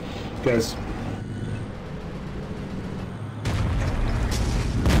 Guys.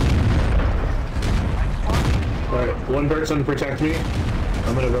 Alright, one person protect me.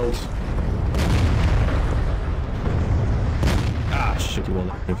 I'm gonna build. Ah, shit, you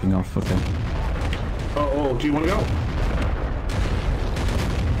wall ripping off, okay. Oh, do you want to go?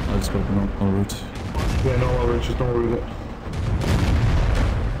 I'll just go no route. Yeah, no, Robert, just don't worry with it.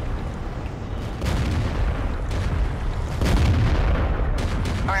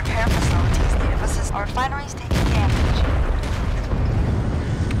 Our repair facilities need of assistance. Our refineries taking damage.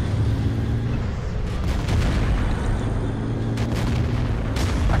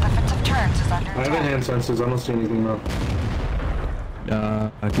 Our defensive turrets is under I have attack. hand senses, I don't see anything though.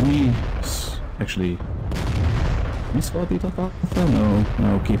 Can we... Actually... Can we squad beat off Alpha?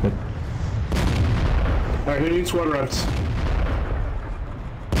 No, keep it. Alright, who needs squad reps?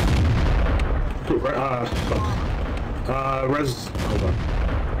 Res... Hold on.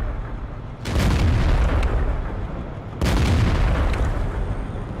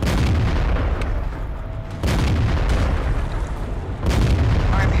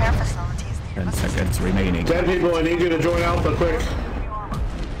 10 seconds remaining. 10 people, I need you to join Alpha, quick.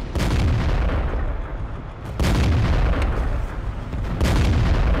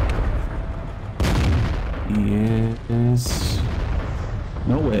 He is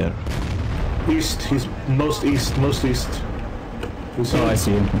nowhere. East, he's most east, most east. Oh, I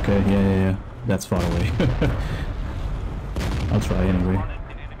see him. Okay, yeah. That's far away. I'll try anyway.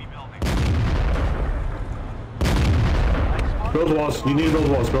 Build walls, you need to build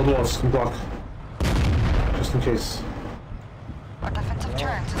walls, block. Just in case. Our defensive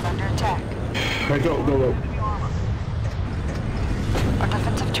turret is under attack. Alright, go. Our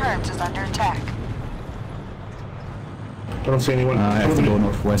defensive turret is under attack. I don't see anyone. I have to go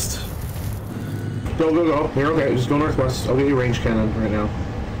northwest. Go. Here, okay, just go northwest. I'll get you range cannon right now.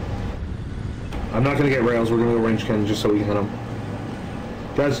 I'm not gonna get rails, we're gonna go range cannon just so we can hit them.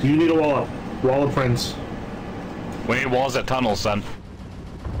 Guys, you need a wall up. Wall of friends. We need walls at tunnels, then.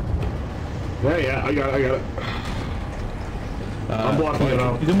 Yeah, I got it. I'm blocking it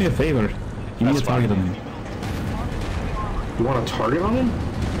out. You do me a favor. You need a target on me. You want a target on him?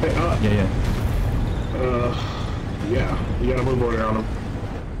 Hey, yeah, you gotta move order on him.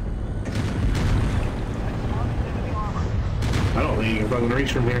 I don't think you can fucking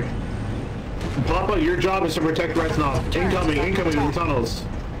reach from here. Papa, your job is to protect Reznov. Incoming in the tunnels.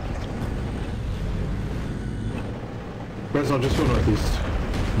 Reznov, just go northeast.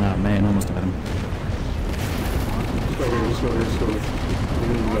 Ah, man, almost had him. Just go here. We're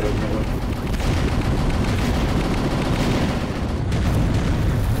gonna do better than that.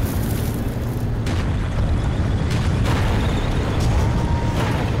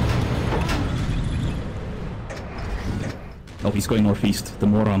 Oh, he's going northeast, the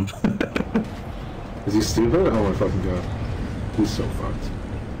moron. Is he stupid? Oh my fucking god. He's so fucked.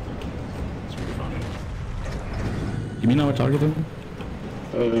 It's pretty funny. You mean I target him?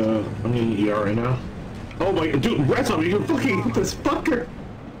 I'm getting ER right now. Oh my, dude, Reznov, you can fucking hit this fucker!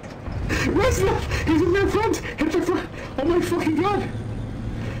 Reznov! He's in their front! Hit the front! Oh my fucking god!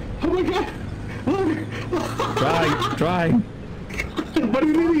 Oh my god! Try! What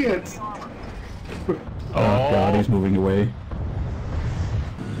an idiot! Oh god, he's moving away.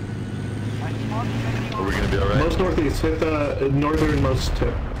 Are we gonna be alright? Most northeast, hit the northernmost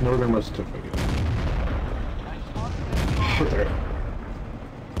tip. Northernmost tip, I guess. There.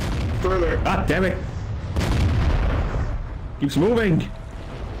 Further. Ah, damn it! Keeps moving!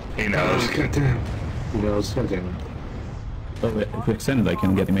 He knows. God damn. He knows, god damn it. Oh, if we extend it, I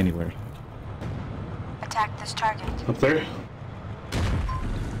can get him anywhere. Attack this target. Up there.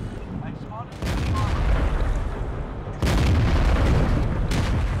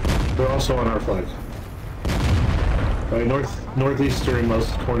 They're also on our flag. Alright,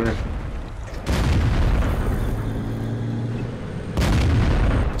 northeasternmost corner.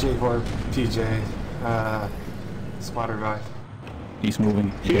 J4, PJ, spotter guy. He's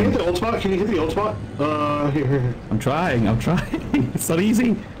moving. Can you hit the old spot? Here. I'm trying. It's not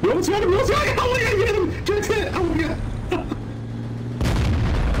easy. Roll spot! Oh my god, get him! Just hit it! Oh my god!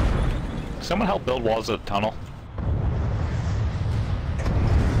 Someone help build walls at the tunnel.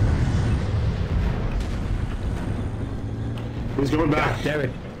 He's going back. Damn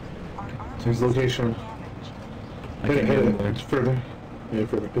it. His location. Hit it. It's further. Yeah,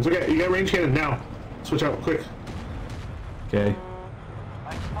 further. It's okay. You got range cannon now. Switch out, quick. Okay.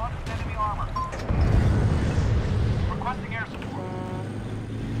 I spotted enemy armor. Requesting air support.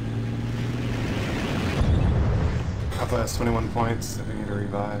 Alpha has 21 points if we need to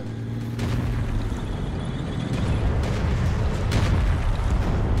revive.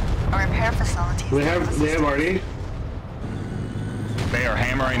 A repair facility. They have RD. They are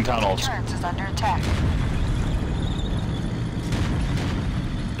hammering tunnels. Turret is under attack.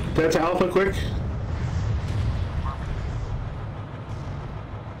 That's Alpha, quick.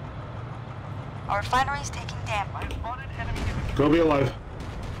 Our refinery is taking damage. I spotted enemy infantry. Go be alive.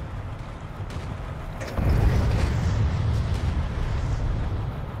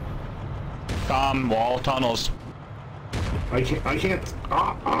 Wall tunnels. I can't.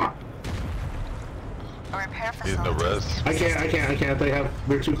 A repair Need no facility. res. I can't.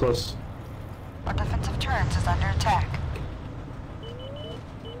 They're too close. Our defensive turret is under attack.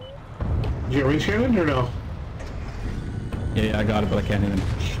 Did you get range cannon or no? Yeah, I got it, but I can't hit him.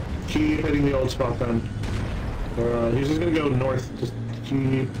 Keep hitting the old spot then. He's just gonna go north. Just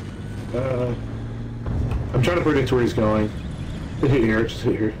keep. I'm trying to predict where he's going. Just hit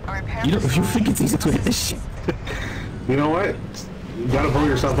here. A repair You facility. think it's easy to hit this shit? You know what? You gotta pull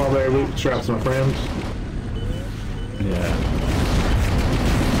yourself out there, loot straps, my friend. Yeah.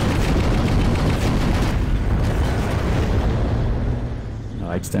 No,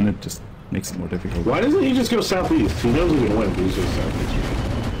 I extended just makes it more difficult. Why doesn't he just go southeast? He knows he can win, but he's just southeast.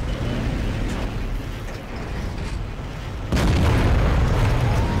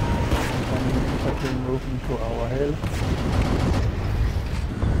 Exactly moving to our hill.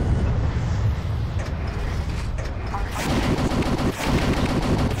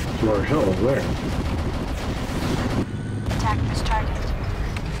 To our hill, where? Attack this target.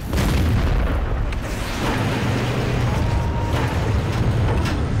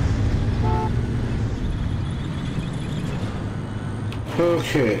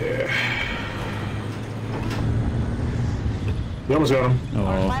 Okay. We almost got him.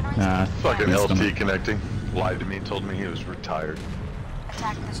 Oh, nah. Fucking He's LT gonna- connecting. Lied to me, told me he was retired.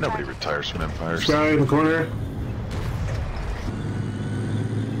 Attack this Nobody target. retires from Empires. Guy in the corner.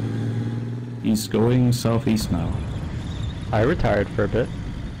 He's going southeast now. I retired for a bit.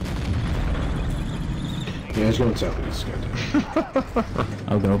 Yeah, he's going southeast.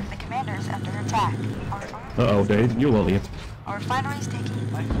 I'll go. The commander is under attack. Uh-oh, Dave, you idiot. Our refinery's taking...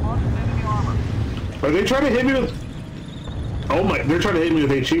 I spotted enemy armor. Are they trying to hit me with... Oh my, they're trying to hit me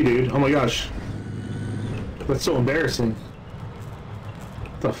with HE, dude. Oh my gosh. That's so embarrassing.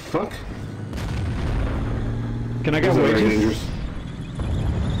 What the fuck? Can I get This is very wages? dangerous.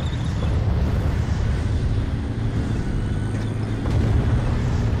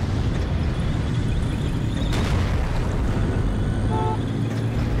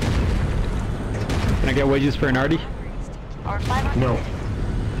 Can I get wages for an Artie? Our refinery... No.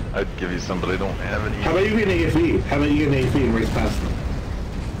 I'd give you some, but I don't have any. How about you get an AFE? How about you get an AFE and race past them?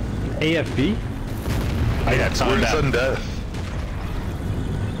 AFB? I got We're some in death. sudden death.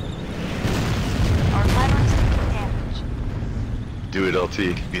 Our refinery's taking damage. Do it, LT.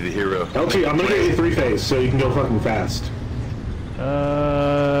 Be the hero. LT, I'm gonna get you 3-phase so you can go fucking fast.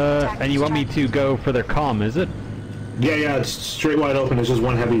 And you want me to go for their comm, is it? Yeah, it's straight wide open. There's just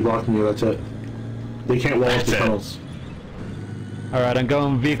one heavy blocking you, that's it. They can't wall up That's the it. tunnels. Alright, I'm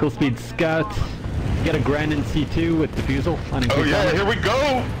going vehicle speed scout. Get a Grand in C2 with defusal. Oh yeah, here we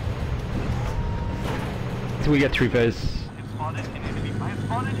go! So we get 3-phase. I've spotted an enemy. I have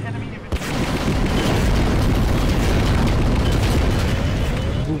spotted enemy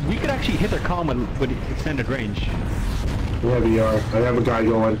infantry. We could actually hit their comm with extended range. Where we are. I have a guy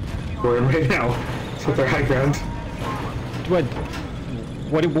going for him right now. It's at their high ground.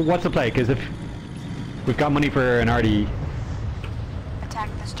 What's the play? Because if we've got money for an Artie, Attack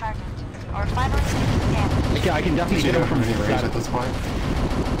this target. Our refinery's taking damage. I can definitely get him from Any range at scout. this point?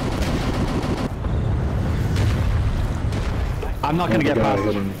 I'm not gonna Yeah, get the guy past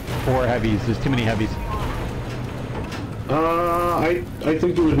hit him. 4 heavies. There's too many heavies. I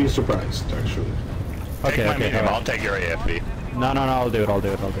think you would be surprised, actually. Take Okay, my okay. medium, alright. I'll take your AFB. No, I'll do it.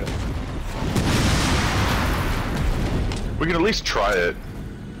 We can at least try it.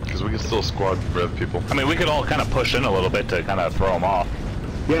 Because we can still squad rev people. I mean, we could all kind of push in a little bit to kind of throw him off.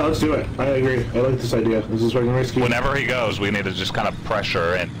 Yeah, let's do it. I agree. I like this idea. This is fucking risky. Whenever he goes, we need to just kind of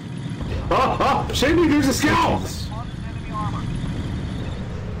pressure in. Oh, Shady, there's a scout! Spotted enemy armor.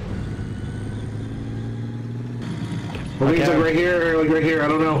 I think it's Okay. like right here, I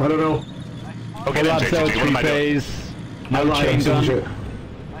don't know. Okay, Hold then, on, so JTG, what am I doing? 3-phase. I No lied, chain I'm gun. shit. I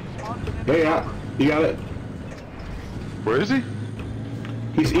spotted enemy. Yeah, you got it. Where is he?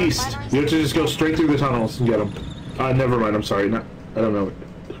 He's east. You have to just go straight through the tunnels and get him. Never mind, I'm sorry. I don't know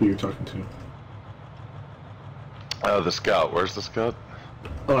who you're talking to. The scout. Where's the scout?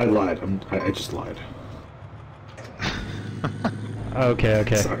 Oh, I lied. I just lied. Okay.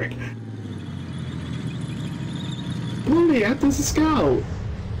 Sorry. Liliat, there's a scout.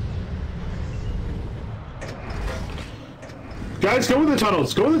 Guys, go in the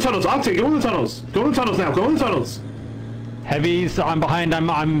tunnels. Octane, go in the tunnels. Go in the tunnels now. Go in the tunnels. Heavies, I'm behind.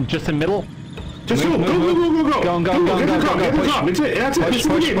 I'm just in middle. Just Move, go. move, Go. Go. Get the comp, get the Push. comp. It's it. That's it. Push, This is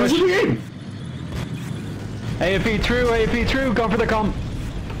the push, game. This is push. the game. AFE true. Go for the comm.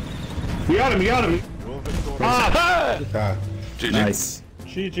 You got him. Ah! GG. Nice.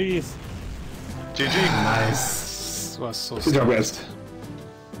 GG's. GG. Nice. Was so Good job, guys.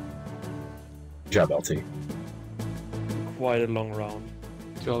 Good job, LT. quite a long round.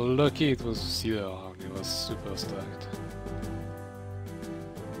 You're lucky it was Cedar round, it was super stacked.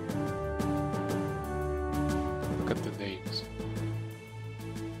 Look at the names.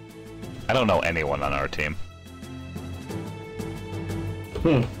 I don't know anyone on our team.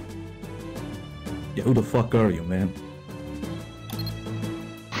 Yeah, who the fuck are you, man?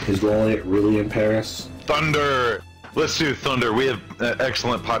 Is Lolliot really in Paris? Thunder! Let's do Thunder. We have an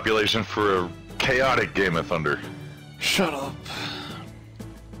excellent population for a chaotic game of Thunder. Shut up.